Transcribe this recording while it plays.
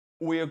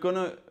We are going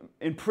to,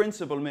 in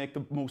principle, make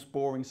the most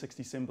boring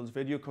 60 symbols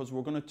video because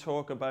we're going to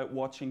talk about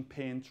watching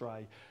paint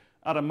dry.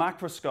 At a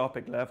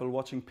macroscopic level,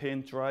 watching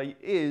paint dry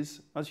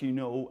is, as you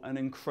know, an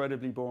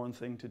incredibly boring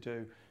thing to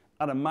do.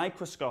 At a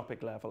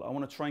microscopic level, I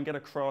want to try and get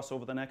across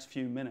over the next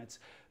few minutes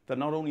that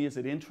not only is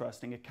it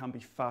interesting, it can be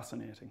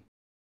fascinating.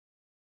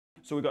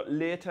 So we've got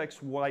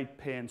latex white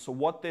paint. So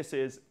what this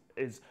is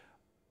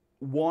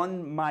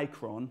 1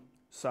 micron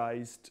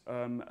sized,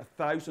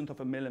 1,000th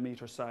of a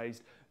millimeter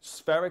sized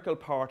spherical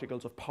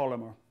particles of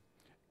polymer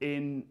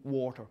in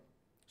water.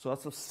 So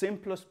that's the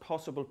simplest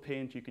possible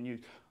paint you can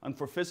use. And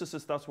for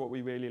physicists, that's what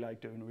we really like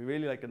doing. We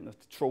really like to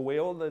throw away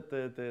all the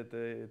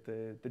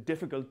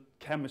difficult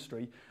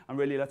chemistry and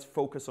really let's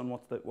focus on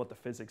what the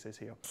physics is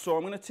here. So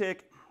I'm going to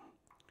take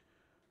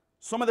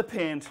some of the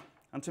paint,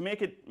 and to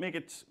make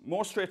it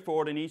more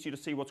straightforward and easier to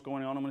see what's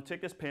going on, I'm going to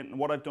take this paint, and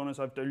what I've done is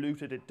I've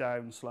diluted it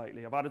down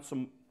slightly. I've added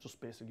some, just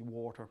basically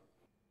water.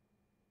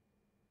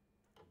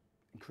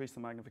 Increase the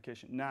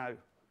magnification. Now,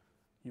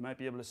 you might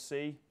be able to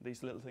see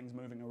these little things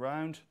moving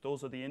around.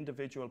 Those are the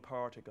individual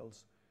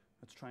particles.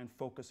 Let's try and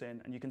focus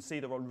in. And you can see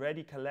they're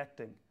already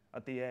collecting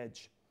at the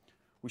edge.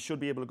 We should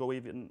be able to go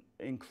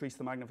increase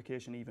the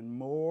magnification even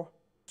more.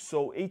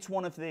 So each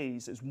one of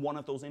these is one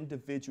of those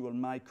individual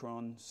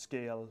micron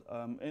scale,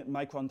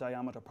 micron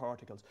diameter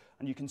particles.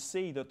 And you can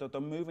see that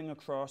they're moving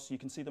across, you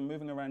can see them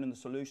moving around in the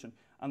solution,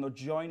 and they're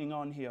joining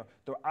on here.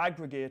 They're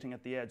aggregating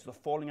at the edge, they're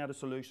falling out of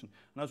solution.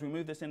 And as we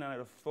move this in and out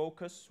of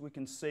focus, we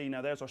can see,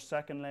 now there's our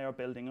second layer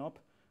building up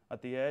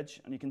at the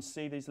edge, and you can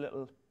see these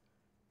little,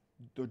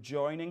 they're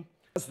joining.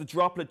 As the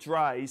droplet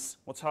dries,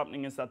 what's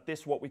happening is that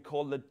this, what we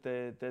call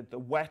the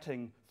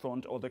wetting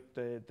front, or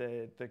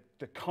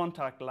the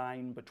contact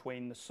line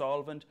between the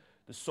solvent,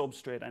 the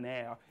substrate and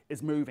air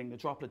is moving, the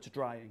droplet's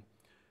drying.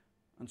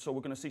 And so we're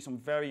going to see some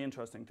very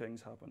interesting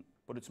things happen.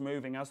 But it's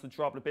moving as the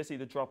droplet, basically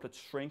the droplet's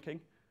shrinking,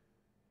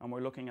 and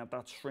we're looking at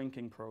that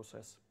shrinking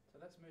process. So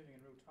that's moving in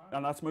real time?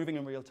 And that's moving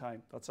in real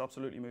time. That's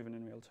absolutely moving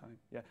in real time,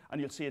 yeah.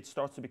 And you'll see it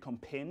starts to become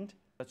pinned.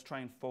 Let's try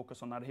and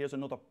focus on that. Here's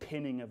another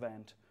pinning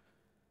event,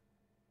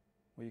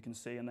 where you can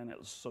see, and then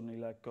it'll suddenly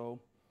let go.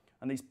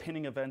 And these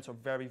pinning events are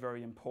very,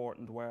 very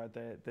important, where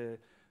the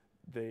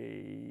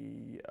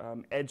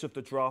edge of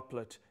the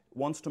droplet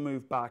wants to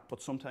move back,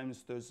 but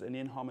sometimes there's an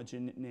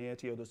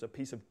inhomogeneity, or there's a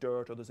piece of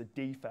dirt, or there's a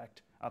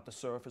defect at the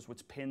surface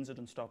which pins it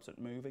and stops it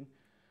moving.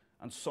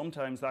 And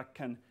sometimes that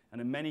can,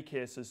 and in many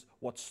cases,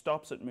 what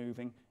stops it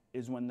moving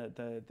is when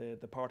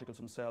the particles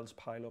themselves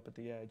pile up at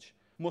the edge.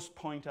 Must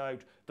point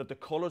out that the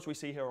colours we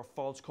see here are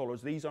false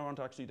colours. These aren't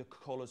actually the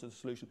colours of the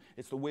solution.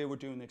 It's the way we're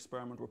doing the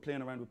experiment. We're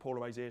playing around with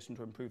polarization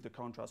to improve the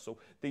contrast. So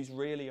these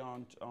really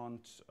aren't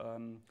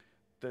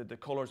the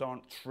colours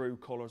aren't true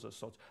colours as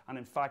such. And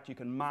in fact, you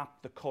can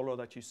map the colour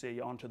that you see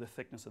onto the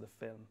thickness of the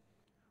film.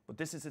 But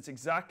it's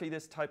exactly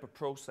this type of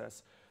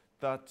process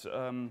that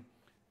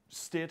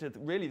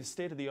really the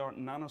state of the art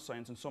in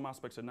nanoscience, and some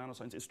aspects of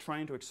nanoscience, is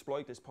trying to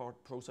exploit this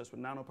process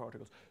with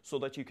nanoparticles so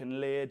that you can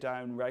lay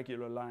down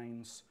regular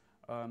lines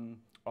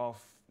of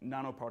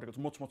nanoparticles,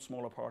 much, much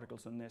smaller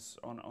particles than this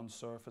on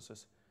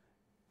surfaces.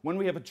 When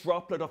we have a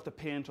droplet of the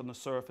paint on the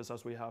surface,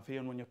 as we have here,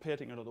 and when you're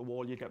painting it on the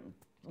wall, you get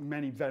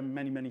many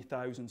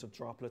thousands of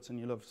droplets, and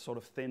you'll have sort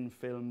of thin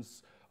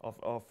films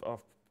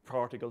of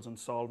particles and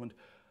solvent.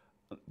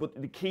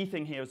 But the key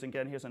thing here is,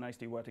 again, here's a nice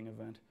de-wetting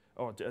event,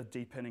 or a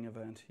de-pinning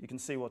event. You can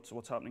see what's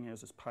happening here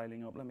is it's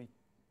piling up.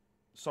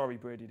 Sorry,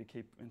 Brady, to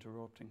keep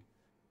interrupting.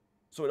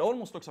 So it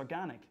almost looks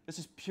organic. This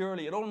is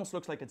purely, it almost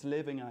looks like it's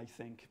living, I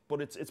think,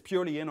 but it's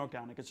purely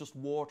inorganic. It's just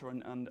water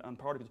and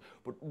particles.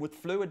 But with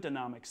fluid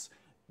dynamics,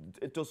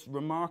 it does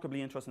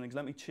remarkably interesting things.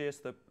 Let me chase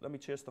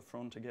the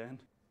front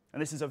again.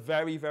 And this is a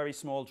very, very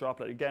small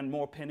droplet. Again,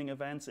 more pinning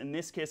events. In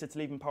this case, it's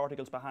leaving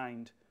particles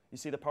behind. You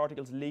see the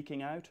particles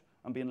leaking out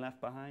and being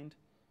left behind?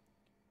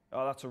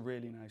 Oh, that's a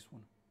really nice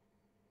one.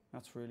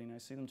 That's really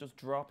nice. See them just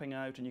dropping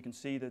out, and you can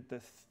see the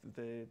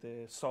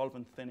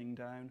solvent thinning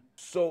down.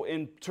 So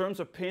in terms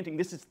of painting,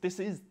 this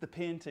is the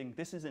painting.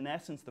 This is in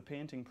essence the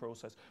painting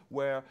process,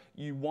 where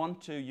you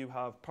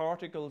have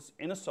particles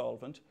in a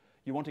solvent.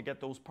 You want to get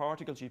those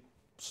particles, you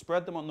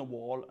spread them on the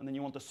wall, and then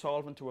you want the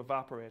solvent to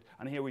evaporate.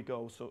 And here we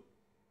go. So,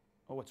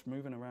 oh, it's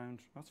moving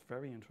around. That's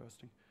very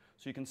interesting.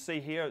 So you can see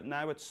here,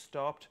 now it's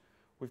stopped.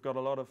 We've got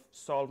a lot of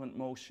solvent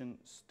motion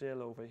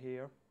still over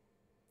here.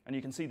 And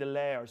you can see the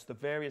layers, the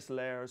various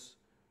layers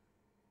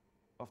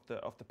of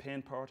the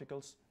paint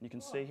particles. And you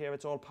can see here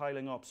it's all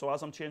piling up. So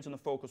as I'm changing the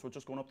focus, we're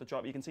just going up the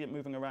drop. You can see it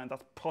moving around.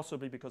 That's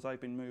possibly because I've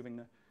been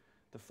moving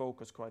the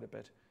focus quite a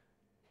bit.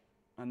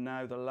 And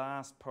now the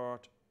last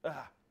part.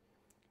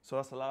 So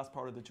that's the last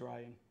part of the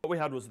drying. What we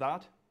had was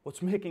that.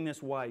 What's making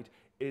this white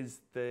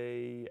is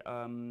the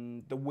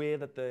way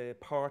that the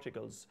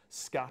particles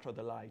scatter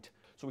the light.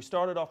 So we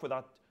started off with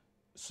that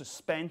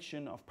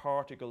suspension of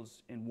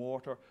particles in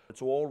water.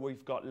 So all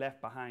we've got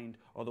left behind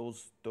are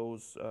those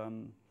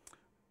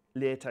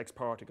latex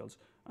particles.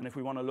 And if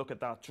we want to look at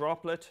that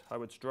droplet,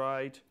 how it's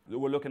dried,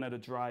 we're looking at a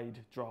dried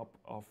drop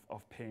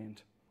of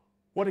paint.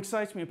 What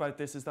excites me about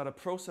this is that a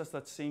process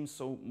that seems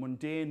so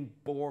mundane,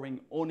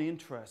 boring,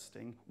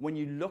 uninteresting, when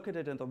you look at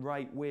it in the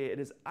right way, it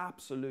is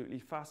absolutely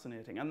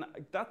fascinating. And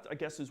that, I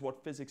guess, is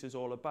what physics is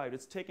all about.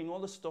 It's taking all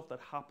the stuff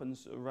that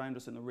happens around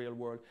us in the real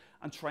world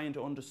and trying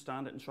to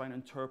understand it and trying to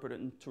interpret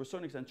it and, to a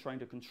certain extent, trying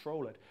to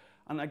control it.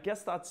 And I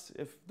guess that's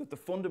the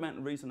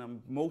fundamental reason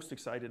I'm most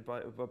excited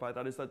by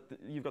that is that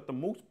you've got the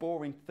most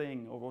boring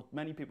thing, or what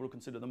many people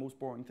consider the most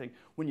boring thing,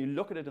 when you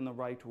look at it in the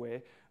right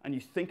way and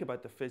you think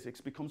about the physics,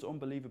 becomes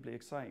unbelievably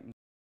exciting.